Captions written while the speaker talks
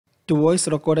To voice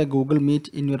record a Google Meet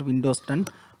in your Windows 10,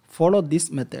 follow this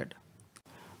method.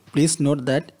 Please note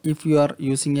that if you are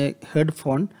using a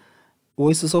headphone,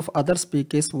 voices of other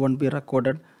speakers won't be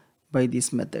recorded by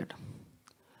this method.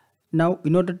 Now,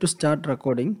 in order to start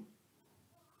recording,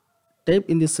 type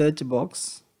in the search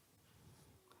box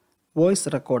voice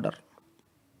recorder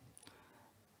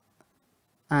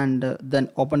and then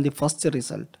open the first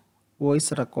result,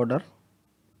 voice recorder.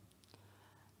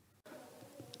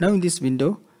 Now in this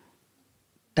window,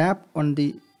 tap on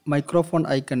the microphone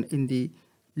icon in the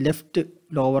left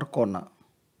lower corner.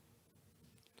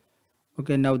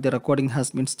 Okay, now the recording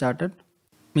has been started.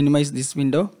 Minimize this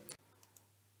window.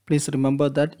 Please remember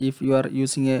that if you are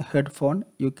using a headphone,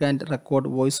 you can't record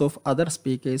voice of other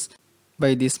speakers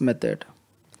by this method.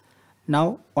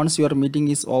 Now, once your meeting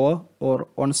is over or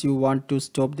once you want to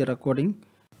stop the recording,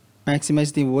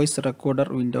 maximize the voice recorder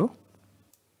window.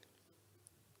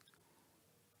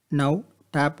 Now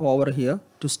tap over here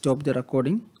to stop the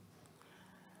recording.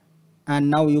 And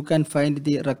now you can find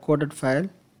the recorded file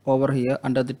over here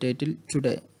under the title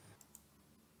today.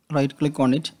 Right click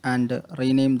on it and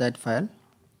rename that file.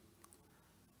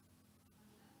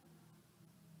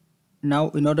 Now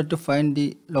in order to find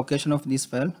the location of this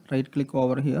file, right click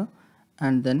over here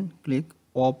and then click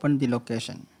open the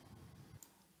location.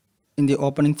 In the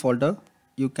opening folder,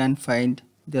 you can find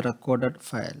the recorded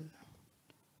file.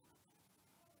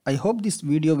 I hope this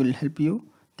video will help you.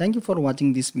 Thank you for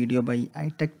watching this video by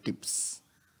iTech Tips.